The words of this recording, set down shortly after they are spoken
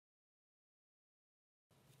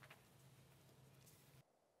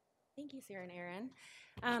Thank you, Sarah and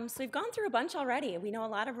Aaron. So we've gone through a bunch already. We know a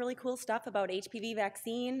lot of really cool stuff about HPV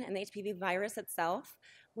vaccine and the HPV virus itself.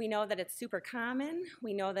 We know that it's super common.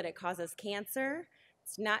 We know that it causes cancer.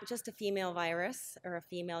 It's not just a female virus or a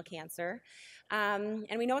female cancer. And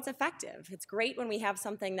we know it's effective. It's great when we have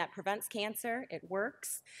something that prevents cancer. It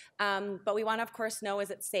works. But we want to, of course, know, is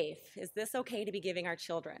it safe? Is this okay to be giving our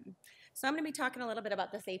children? So I'm going to be talking a little bit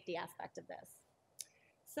about the safety aspect of this.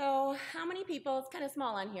 So how many people, it's kind of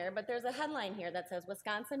small on here, but there's a headline here that says,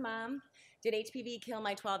 Wisconsin mom, did HPV kill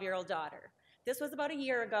my 12-year-old daughter? This was about a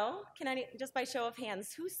year ago. Just by show of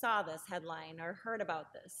hands, who saw this headline or heard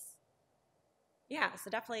about this? Yeah, so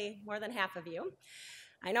definitely more than half of you.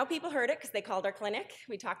 I know people heard it because they called our clinic.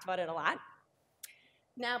 We talked about it a lot.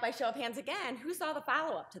 Now, by show of hands again, who saw the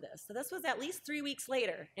follow-up to this? So this was at least 3 weeks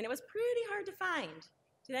later, and it was pretty hard to find.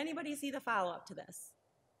 Did anybody see the follow-up to this?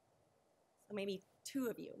 So maybe 2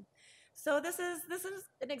 of you. So this is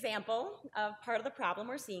an example of part of the problem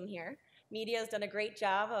we're seeing here. Media has done a great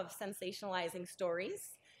job of sensationalizing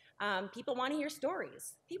stories. People want to hear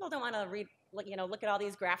stories. People don't want to look at all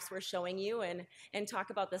these graphs we're showing you and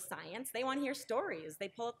talk about the science. They want to hear stories. They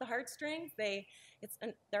pull at the heartstrings.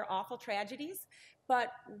 They're awful tragedies.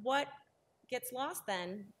 But what gets lost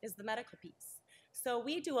then is the medical piece. So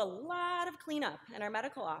we do a lot of cleanup in our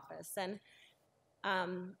medical office, and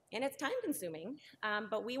it's time-consuming,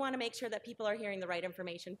 but we want to make sure that people are hearing the right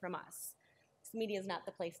information from us. Media is not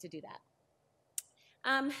the place to do that.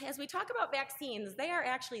 As we talk about vaccines, they are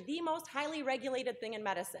actually the most highly regulated thing in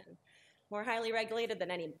medicine. More highly regulated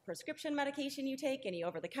than any prescription medication you take, any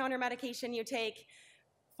over-the-counter medication you take,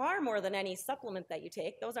 far more than any supplement that you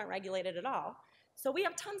take. Those aren't regulated at all. So we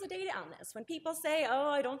have tons of data on this. When people say, oh,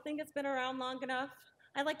 I don't think it's been around long enough,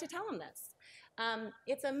 I like to tell them this.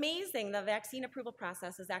 It's amazing. The vaccine approval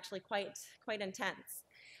process is actually quite intense.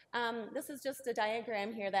 This is just a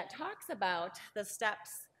diagram here that talks about the steps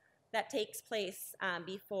that takes place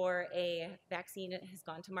before a vaccine has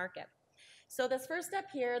gone to market. So this first step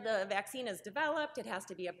here, the vaccine is developed, it has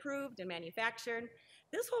to be approved and manufactured.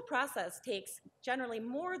 This whole process takes generally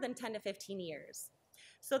more than 10 to 15 years.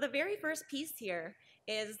 So the very first piece here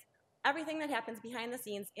is everything that happens behind the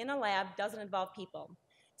scenes in a lab doesn't involve people.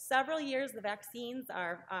 Several years the vaccines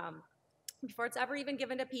are, before it's ever even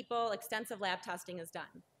given to people, extensive lab testing is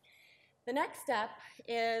done. The next step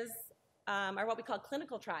are what we call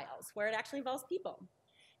clinical trials, where it actually involves people.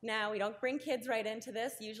 Now, we don't bring kids right into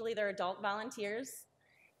this. Usually they're adult volunteers.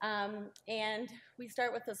 And we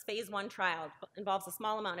start with this phase 1 trial. It involves a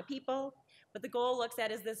small amount of people, but the goal looks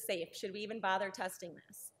at, is this safe? Should we even bother testing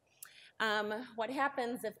this? What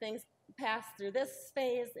happens if things pass through this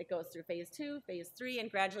phase? It goes through phase 2, phase 3,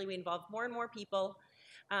 and gradually we involve more and more people.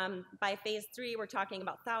 By phase 3, we're talking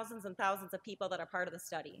about thousands and thousands of people that are part of the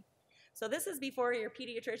study. So this is before your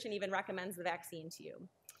pediatrician even recommends the vaccine to you.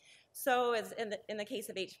 So as in the case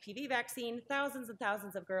of HPV vaccine, thousands and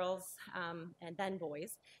thousands of girls and then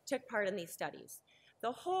boys took part in these studies.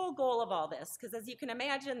 The whole goal of all this, because as you can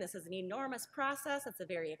imagine, this is an enormous process. It's a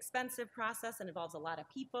very expensive process and involves a lot of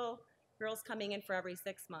people, girls coming in for every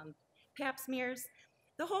 6 months. Pap smears.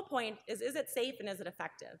 The whole point is it safe and is it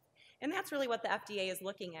effective? And that's really what the FDA is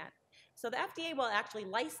looking at. So the FDA will actually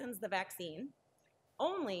license the vaccine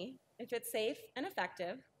only if it's safe and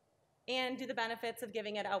effective, and do the benefits of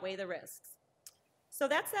giving it outweigh the risks. So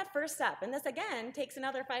that's that first step. And this, again, takes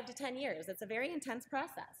another 5 to 10 years. It's a very intense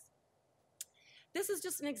process. This is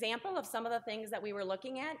just an example of some of the things that we were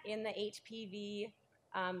looking at in the HPV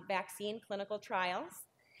vaccine clinical trials.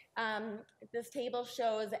 This table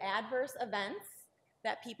shows adverse events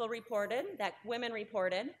that people reported, that women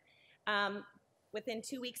reported, within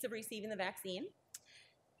 2 weeks of receiving the vaccine.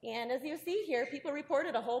 And as you see here, people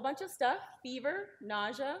reported a whole bunch of stuff: fever,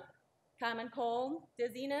 nausea, common cold,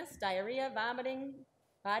 dizziness, diarrhea, vomiting,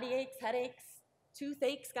 body aches, headaches,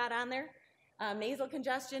 toothaches got on there, nasal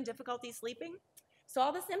congestion, difficulty sleeping. So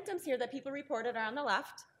all the symptoms here that people reported are on the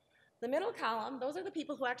left. The middle column, those are the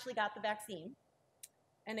people who actually got the vaccine.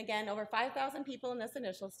 And again, over 5,000 people in this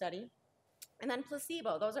initial study. And then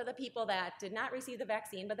placebo, those are the people that did not receive the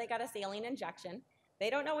vaccine, but they got a saline injection. They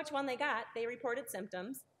don't know which one they got. They reported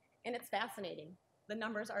symptoms. And it's fascinating. The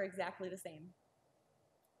numbers are exactly the same.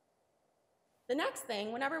 The next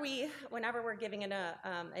thing, whenever we're giving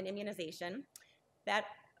an immunization, that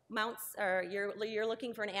mounts, or you're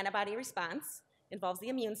looking for an antibody response, involves the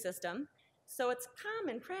immune system. So it's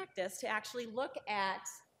common practice to actually look at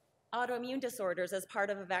autoimmune disorders as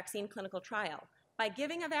part of a vaccine clinical trial. By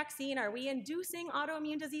giving a vaccine, are we inducing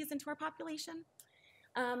autoimmune disease into our population?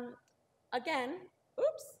 Again,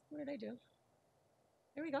 oops, what did I do?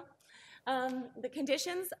 There we go. The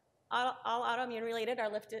conditions all autoimmune related are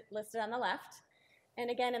listed on the left. And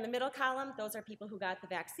again, in the middle column, those are people who got the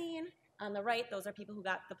vaccine. On the right, those are people who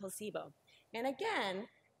got the placebo. And again,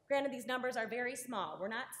 granted, these numbers are very small. We're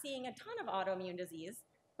not seeing a ton of autoimmune disease,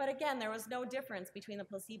 but again, there was no difference between the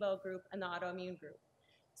placebo group and the autoimmune group.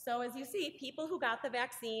 So as you see, people who got the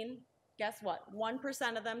vaccine, guess what?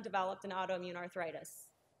 1% of them developed an autoimmune arthritis.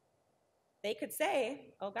 They could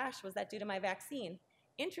say, oh gosh, was that due to my vaccine?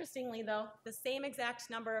 Interestingly though, the same exact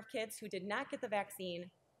number of kids who did not get the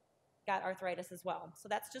vaccine got arthritis as well. So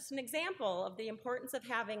that's just an example of the importance of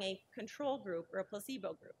having a control group or a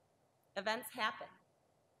placebo group. Events happen.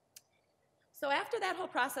 So after that whole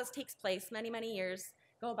process takes place, many, many years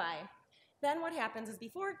go by, then what happens is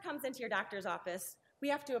before it comes into your doctor's office, we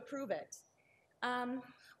have to approve it.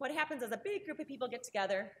 What happens is a big group of people get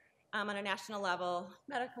together on a national level,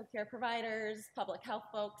 medical care providers, public health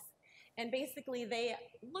folks, and basically they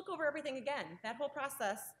look over everything again. That whole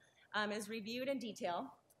process is reviewed in detail.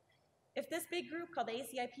 If this big group called the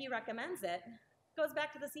ACIP recommends it, goes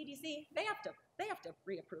back to the CDC, they have to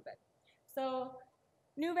reapprove it. So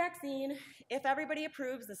new vaccine, if everybody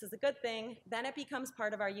approves, this is a good thing, then it becomes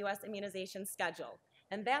part of our US immunization schedule.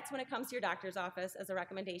 And that's when it comes to your doctor's office as a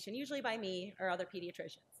recommendation, usually by me or other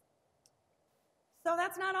pediatricians. So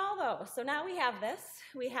that's not all though. So now we have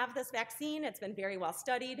this vaccine, it's been very well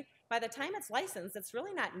studied. By the time it's licensed, it's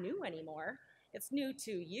really not new anymore. It's new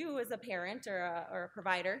to you as a parent or a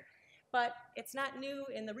provider, but it's not new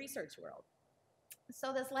in the research world.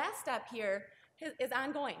 So this last step here is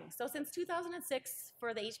ongoing. So since 2006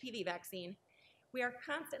 for the HPV vaccine, we are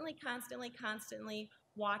constantly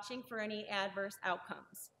watching for any adverse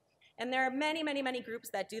outcomes. And there are many, many, many groups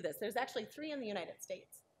that do this. There's actually 3 in the United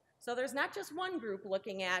States. So there's not just one group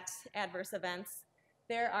looking at adverse events.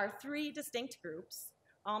 There are 3 distinct groups,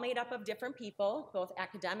 all made up of different people, both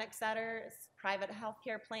academic centers, private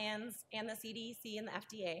healthcare plans, and the CDC and the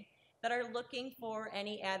FDA, that are looking for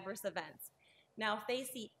any adverse events. Now, if they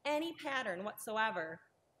see any pattern whatsoever,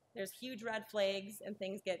 there's huge red flags and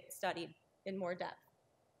things get studied in more depth.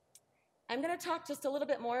 I'm going to talk just a little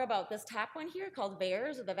bit more about this top one here called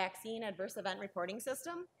VAERS, or the Vaccine Adverse Event Reporting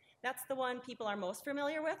System. That's the one people are most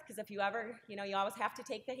familiar with, because if you ever, you always have to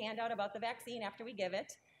take the handout about the vaccine after we give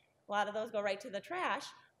it. A lot of those go right to the trash,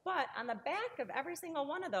 but on the back of every single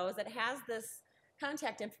one of those, it has this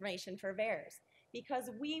contact information for VAERS, because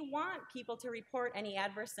we want people to report any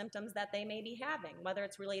adverse symptoms that they may be having, whether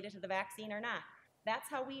it's related to the vaccine or not. That's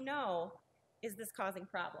how we know, is this causing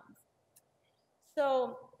problems?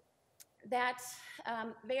 So that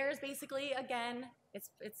VAERS basically, again,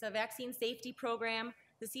 it's a vaccine safety program.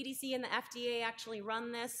 The CDC and the FDA actually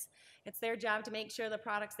run this. It's their job to make sure the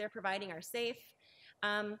products they're providing are safe.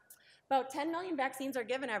 About 10 million vaccines are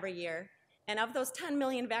given every year, and of those 10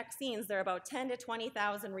 million vaccines, there are about 10 to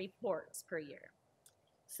 20,000 reports per year.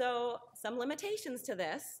 So some limitations to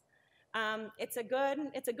this. It's a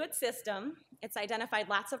good system. It's identified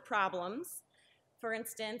lots of problems. For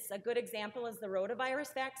instance, a good example is the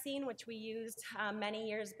rotavirus vaccine, which we used many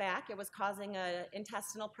years back. It was causing an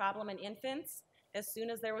intestinal problem in infants. As soon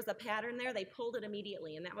as there was a pattern there, they pulled it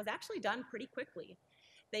immediately, and that was actually done pretty quickly.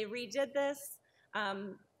 They redid this.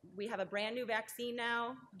 We have a brand new vaccine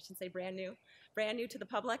now. I shouldn't say brand new to the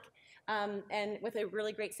public, and with a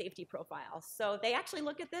really great safety profile. So they actually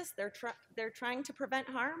look at this. They're trying to prevent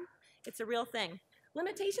harm. It's a real thing.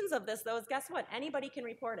 Limitations of this, though, is guess what? Anybody can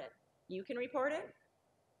report it. You can report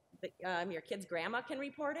it. Your kid's grandma can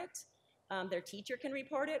report it. Their teacher can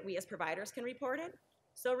report it. We as providers can report it.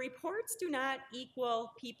 So reports do not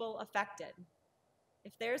equal people affected.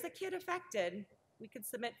 If there's a kid affected, we could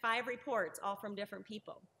submit 5 reports, all from different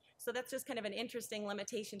people. So that's just kind of an interesting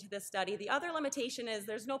limitation to this study. The other limitation is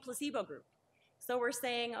there's no placebo group. So we're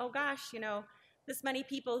saying, oh gosh, this many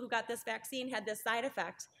people who got this vaccine had this side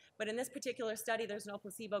effect, but in this particular study, there's no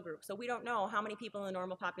placebo group. So we don't know how many people in the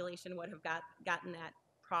normal population would have gotten that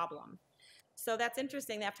problem. So that's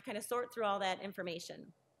interesting. They have to kind of sort through all that information.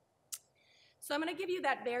 So I'm going to give you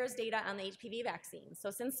that VAERS data on the HPV vaccine.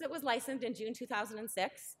 So since it was licensed in June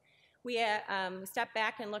 2006, we stepped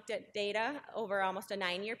back and looked at data over almost a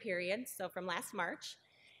 9-year period, so from last March.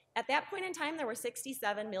 At that point in time, there were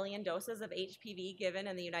 67 million doses of HPV given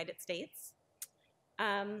in the United States.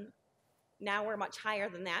 Now we're much higher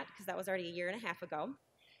than that, because that was already a 1.5 years ago.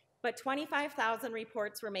 But 25,000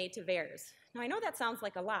 reports were made to VAERS. Now I know that sounds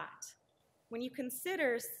like a lot. When you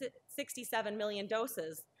consider 67 million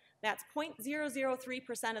doses, that's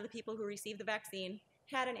 0.003% of the people who received the vaccine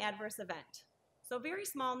had an adverse event. So a very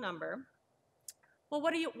small number. Well,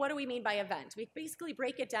 what do we mean by event? We basically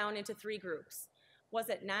break it down into 3 groups. Was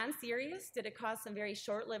it non-serious? Did it cause some very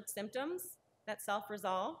short-lived symptoms that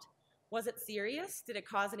self-resolved? Was it serious? Did it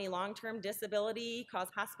cause any long-term disability, cause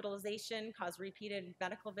hospitalization, cause repeated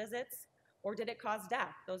medical visits, or did it cause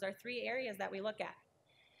death? Those are 3 areas that we look at.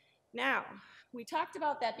 Now, we talked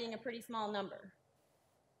about that being a pretty small number.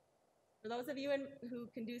 For those of you who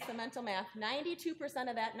can do some mental math, 92%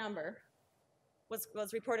 of that number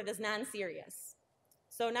was reported as non-serious.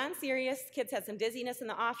 So non-serious, kids had some dizziness in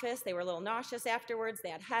the office, they were a little nauseous afterwards, they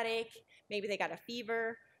had headache, maybe they got a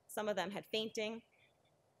fever, some of them had fainting.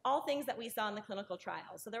 All things that we saw in the clinical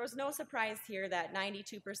trial. So there was no surprise here that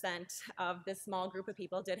 92% of this small group of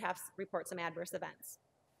people did report some adverse events.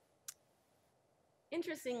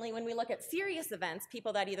 Interestingly, when we look at serious events,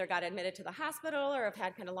 people that either got admitted to the hospital or have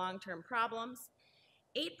had kind of long-term problems,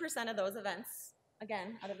 8% of those events,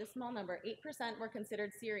 again, out of this small number, 8% were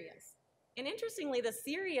considered serious. And interestingly, the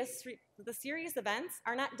serious events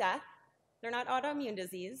are not death, they're not autoimmune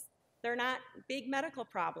disease, they're not big medical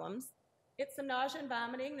problems. It's some nausea and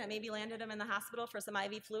vomiting that maybe landed them in the hospital for some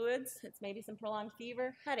IV fluids. It's maybe some prolonged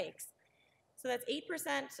fever, headaches. So that's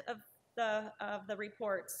 8% of the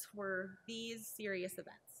reports were these serious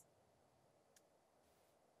events.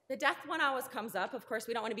 The death one always comes up. Of course,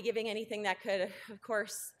 we don't want to be giving anything that could, of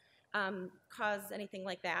course, cause anything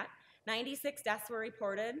like that. 96 deaths were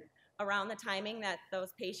reported around the timing that those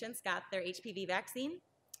patients got their HPV vaccine.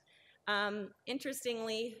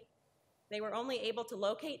 Interestingly, they were only able to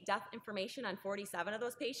locate death information on 47 of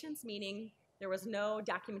those patients, meaning there was no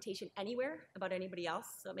documentation anywhere about anybody else,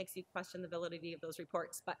 so it makes you question the validity of those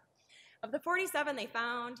reports. But of the 47 they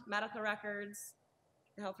found, medical records,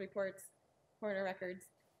 health reports, coroner records,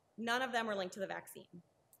 none of them were linked to the vaccine.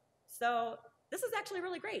 So this is actually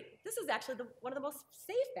really great. This is actually one of the most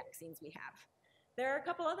safe vaccines we have. There are a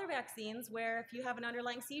couple other vaccines where if you have an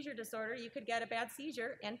underlying seizure disorder, you could get a bad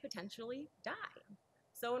seizure and potentially die.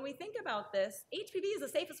 So when we think about this, HPV is the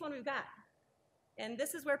safest one we've got. And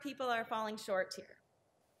this is where people are falling short here.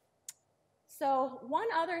 So one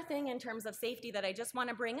other thing in terms of safety that I just want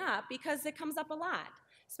to bring up, because it comes up a lot,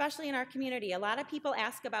 especially in our community. A lot of people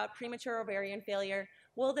ask about premature ovarian failure.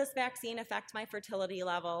 Will this vaccine affect my fertility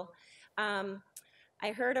level?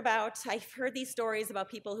 I've heard these stories about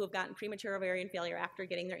people who have gotten premature ovarian failure after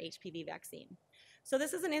getting their HPV vaccine. So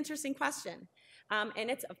this is an interesting question.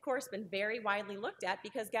 And it's, of course, been very widely looked at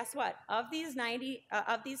because guess what? Of these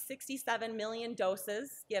 67 million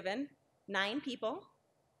doses given, 9 people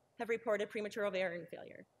have reported premature ovarian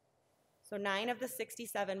failure. So 9 of the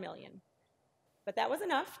 67 million. But that was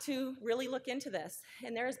enough to really look into this.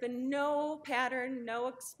 And there has been no pattern, no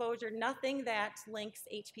exposure, nothing that links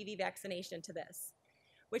HPV vaccination to this,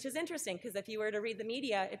 which is interesting because if you were to read the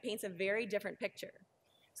media, it paints a very different picture.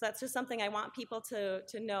 So that's just something I want people to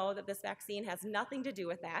know, that this vaccine has nothing to do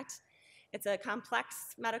with that. It's a complex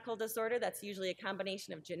medical disorder that's usually a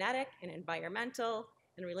combination of genetic and environmental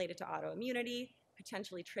and related to autoimmunity,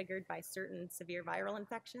 potentially triggered by certain severe viral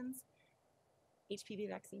infections. HPV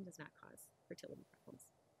vaccine does not cause fertility problems.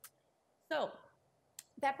 So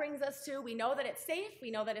that brings us to, we know that it's safe,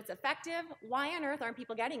 we know that it's effective. Why on earth aren't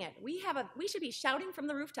people getting it? We should be shouting from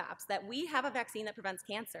the rooftops that we have a vaccine that prevents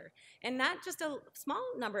cancer. And not just a small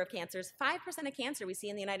number of cancers, 5% of cancer we see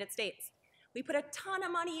in the United States. We put a ton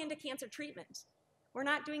of money into cancer treatment. We're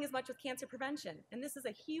not doing as much with cancer prevention. And this is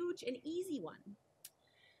a huge and easy one.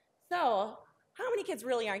 So how many kids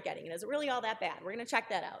really aren't getting it? Is it really all that bad? We're going to check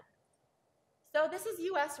that out. So this is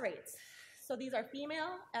US rates. So these are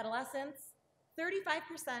female adolescents.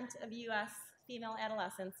 35% of US female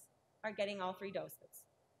adolescents are getting all 3 doses.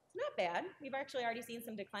 It's not bad. We've actually already seen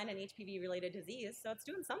some decline in HPV-related disease, so it's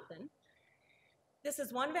doing something. This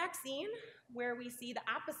is one vaccine where we see the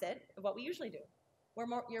opposite of what we usually do.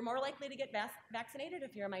 You're more likely to get vaccinated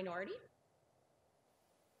if you're a minority.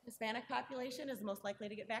 Hispanic population is most likely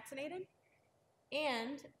to get vaccinated.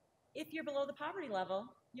 And if you're below the poverty level,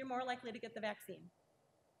 you're more likely to get the vaccine.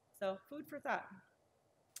 So food for thought.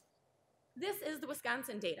 This is the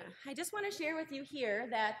Wisconsin data. I just want to share with you here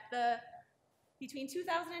that between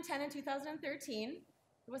 2010 and 2013,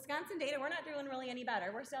 the Wisconsin data, we're not doing really any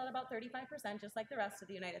better. We're still at about 35%, just like the rest of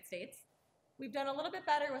the United States. We've done a little bit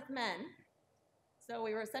better with men. So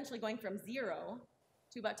we were essentially going from 0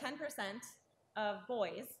 to about 10% of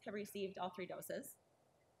boys have received all 3 doses.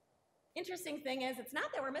 Interesting thing is, it's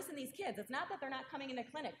not that we're missing these kids. It's not that they're not coming into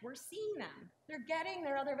clinic. We're seeing them. They're getting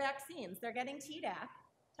their other vaccines. They're getting Tdap,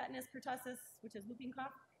 tetanus, pertussis, which is whooping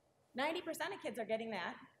cough. 90% of kids are getting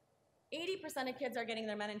that. 80% of kids are getting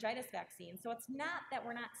their meningitis vaccine. So it's not that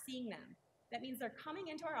we're not seeing them. That means they're coming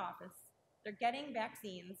into our office, they're getting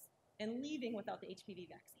vaccines, and leaving without the HPV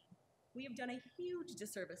vaccine. We have done a huge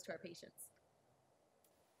disservice to our patients.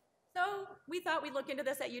 So we thought we'd look into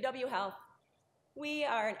this at UW Health. We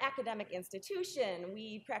are an academic institution.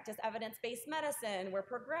 We practice evidence-based medicine. We're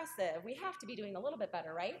progressive. We have to be doing a little bit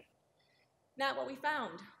better, right? Not what we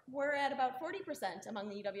found. We're at about 40% among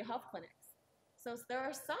the UW Health clinics. So there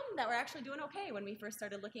are some that were actually doing okay when we first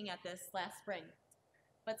started looking at this last spring,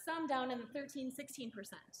 but some down in the 13, 16%.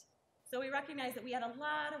 So we recognize that we had a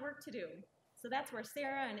lot of work to do. So that's where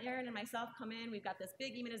Sarah and Aaron and myself come in. We've got this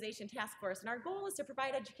big immunization task force, and our goal is to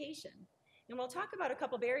provide education. And we'll talk about a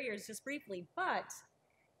couple barriers just briefly, but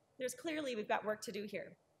we've got work to do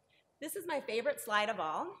here. This is my favorite slide of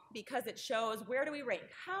all because it shows where do we rank?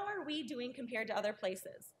 How are we doing compared to other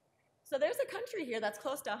places? So there's a country here that's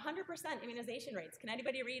close to 100% immunization rates. Can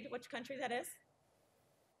anybody read which country that is?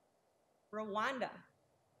 Rwanda.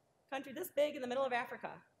 Country this big in the middle of Africa.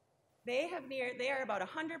 They are about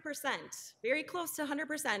 100%, very close to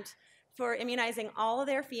 100% for immunizing all of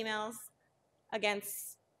their females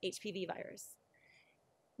against HPV virus.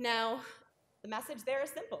 Now, the message there is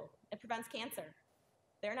simple. It prevents cancer.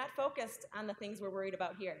 They're not focused on the things we're worried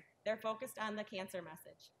about here. They're focused on the cancer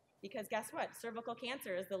message. Because guess what? Cervical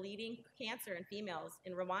cancer is the leading cancer in females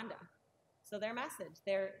in Rwanda. So their message,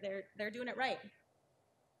 they're doing it right.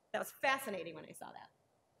 That was fascinating when I saw that.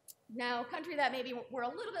 Now, a country that maybe we're a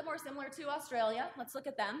little bit more similar to, Australia, let's look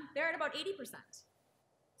at them. They're at about 80%.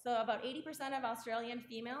 So about 80% of Australian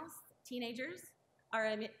females, teenagers, are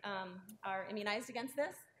immunized against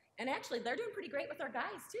this. And actually, they're doing pretty great with our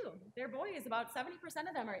guys, too. Their boys, about 70%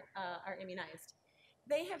 of them are immunized.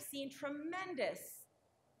 They have seen tremendous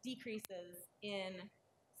decreases in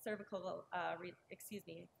cervical,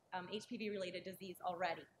 HPV-related disease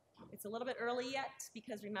already. It's a little bit early yet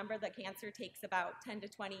because remember that cancer takes about 10 to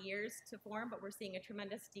 20 years to form, but we're seeing a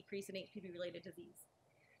tremendous decrease in HPV-related disease.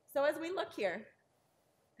 So as we look here,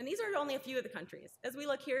 and these are only a few of the countries, as we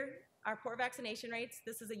look here, our poor vaccination rates,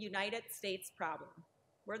 this is a United States problem.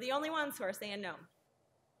 We're the only ones who are saying no.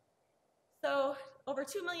 So over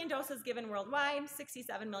 2 million doses given worldwide,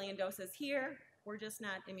 67 million doses here. We're just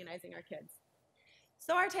not immunizing our kids.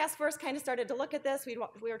 So our task force kind of started to look at this. We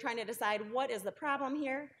were trying to decide what is the problem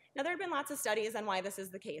here. Now there have been lots of studies on why this is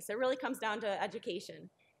the case. It really comes down to education.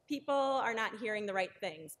 People are not hearing the right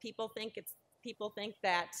things. People think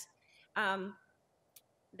that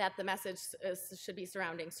that the message should be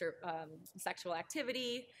surrounding sexual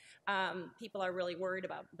activity. People are really worried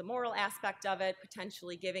about the moral aspect of it,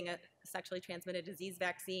 potentially giving a sexually transmitted disease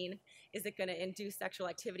vaccine. Is it going to induce sexual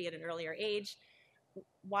activity at an earlier age?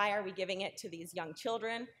 Why are we giving it to these young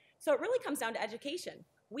children? So it really comes down to education.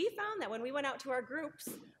 We found that when we went out to our groups,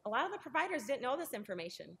 a lot of the providers didn't know this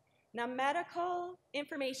information. Now, medical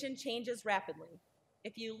information changes rapidly.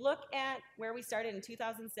 If you look at where we started in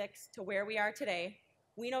 2006 to where we are today,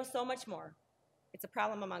 we know so much more. It's a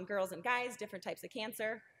problem among girls and guys, different types of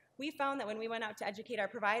cancer. We found that when we went out to educate our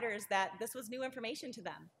providers that this was new information to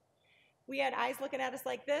them. We had eyes looking at us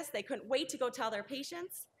like this. They couldn't wait to go tell their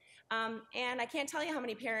patients. And I can't tell you how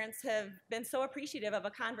many parents have been so appreciative of a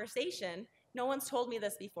conversation. No one's told me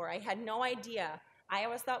this before. I had no idea. I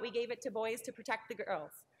always thought we gave it to boys to protect the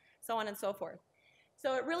girls, so on and so forth.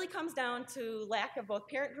 So it really comes down to lack of both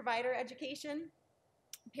parent-provider education,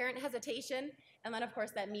 parent hesitation, and then, of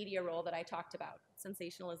course, that media role that I talked about,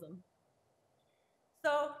 sensationalism.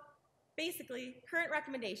 So basically, current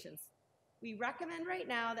recommendations. We recommend right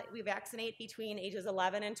now that we vaccinate between ages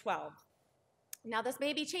 11 and 12. Now, this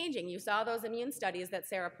may be changing. You saw those immune studies that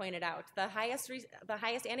Sarah pointed out. The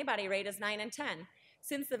highest antibody rate is 9 and 10.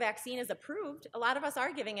 Since the vaccine is approved, a lot of us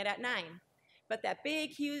are giving it at 9. But that big,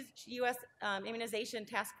 huge U.S. Immunization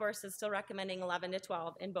task force is still recommending 11 to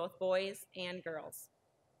 12 in both boys and girls.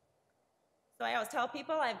 So I always tell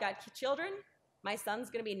people I've got children. My son's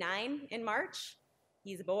going to be 9 in March.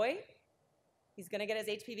 He's a boy. He's going to get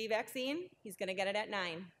his HPV vaccine. He's going to get it at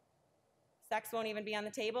 9. Sex won't even be on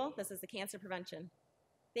the table. This is the cancer prevention.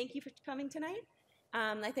 Thank you for coming tonight.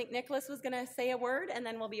 I think Nicholas was going to say a word, and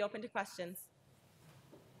then we'll be open to questions.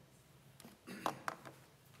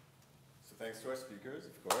 So thanks to our speakers,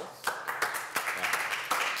 of course.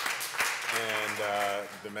 And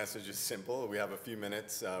the message is simple. We have a few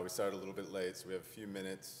minutes. We started a little bit late, so we have a few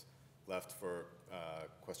minutes left for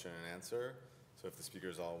question and answer. So if the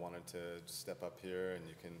speakers all wanted to step up here, and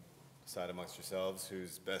you can decide amongst yourselves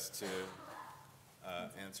who's best to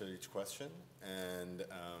answer each question. And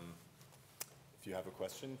if you have a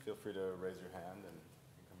question, feel free to raise your hand and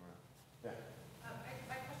come around. Yeah.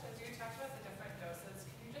 My question is, you talked about the different doses.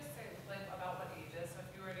 Can you just say about what ages? So if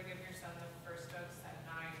you were to give your son the first dose at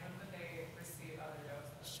 9, when would they receive other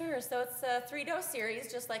doses? Sure. So it's a 3-dose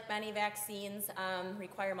series, just like many vaccines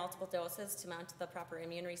require multiple doses to mount the proper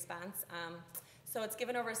immune response. So it's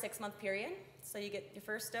given over a 6-month period. So you get your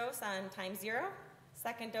first dose on time 0,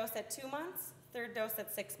 second dose at 2 months, third dose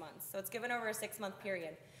at 6 months. So it's given over a 6-month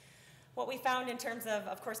period. What we found in terms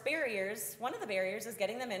of course, barriers, one of the barriers is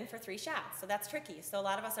getting them in for 3 shots. So that's tricky. So a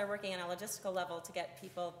lot of us are working on a logistical level to get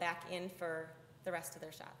people back in for the rest of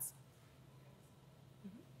their shots.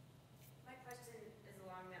 My question is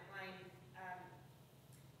along that line.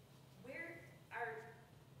 Where are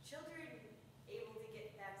children able to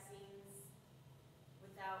get vaccines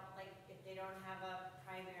without, like, if they don't have a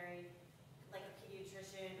primary, like a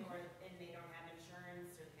pediatrician, or and they don't have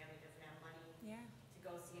insurance, or the family doesn't have money Yeah. to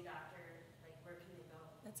go see a doctor, like, where can they go?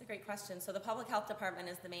 That's a great question. So the public health department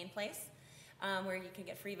is the main place where you can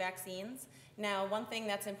get free vaccines. Now, one thing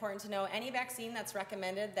that's important to know, any vaccine that's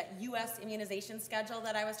recommended, that U.S. immunization schedule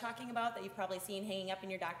that I was talking about, that you've probably seen hanging up in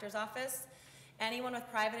your doctor's office, anyone with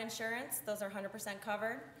private insurance, those are 100%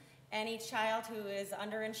 covered. Any child who is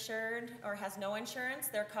underinsured or has no insurance,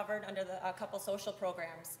 they're covered under a couple social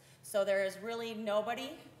programs. So there is really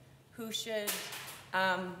nobody who should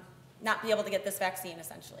not be able to get this vaccine,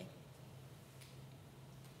 essentially.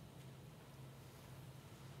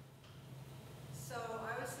 So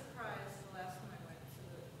I was surprised the last time I went to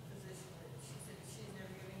the physician that she said she's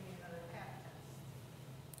never giving me another pap test.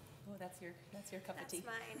 Oh, that's your cup of tea. That's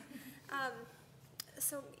mine.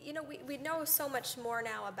 So, you know, we know so much more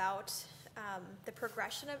now about the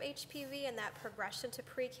progression of HPV and that progression to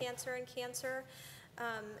precancer and cancer.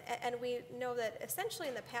 And we know that essentially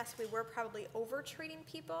in the past we were probably over-treating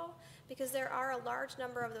people because there are a large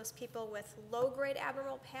number of those people with low-grade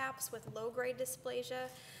abnormal paps, with low-grade dysplasia,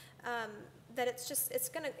 that it is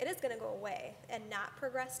gonna go away and not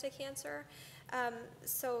progress to cancer.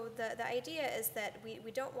 So the idea is that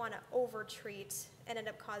we don't want to over-treat and end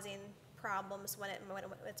up causing problems when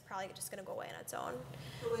it's probably just going to go away on its own.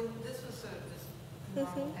 But when this was sort of just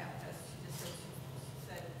normal pap test, she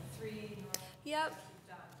said 3 normal. Yep. She's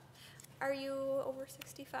done. Are you over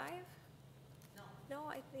 65? No. No,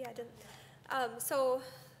 I didn't. So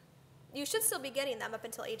you should still be getting them up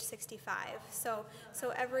until age 65. So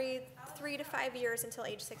every 3 to 5 years until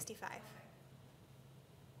age 65. Any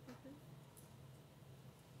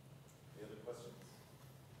other questions?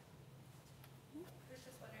 I was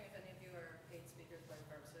just wondering if any of you are paid speakers by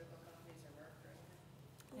pharmaceutical companies or Merck or anything?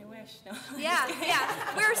 I wish. No. Yeah.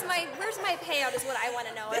 Where's my payout is what I want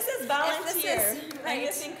to know. This is If volunteer. this is- I'm right.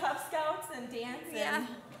 missing Cub Scouts and dance Yeah.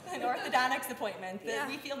 and an orthodontics appointment. Yeah.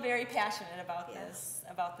 We feel very passionate about Yes.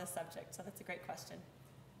 this subject, so that's a great question.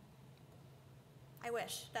 I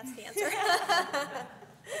wish. That's the answer.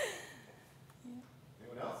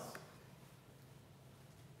 Anyone else?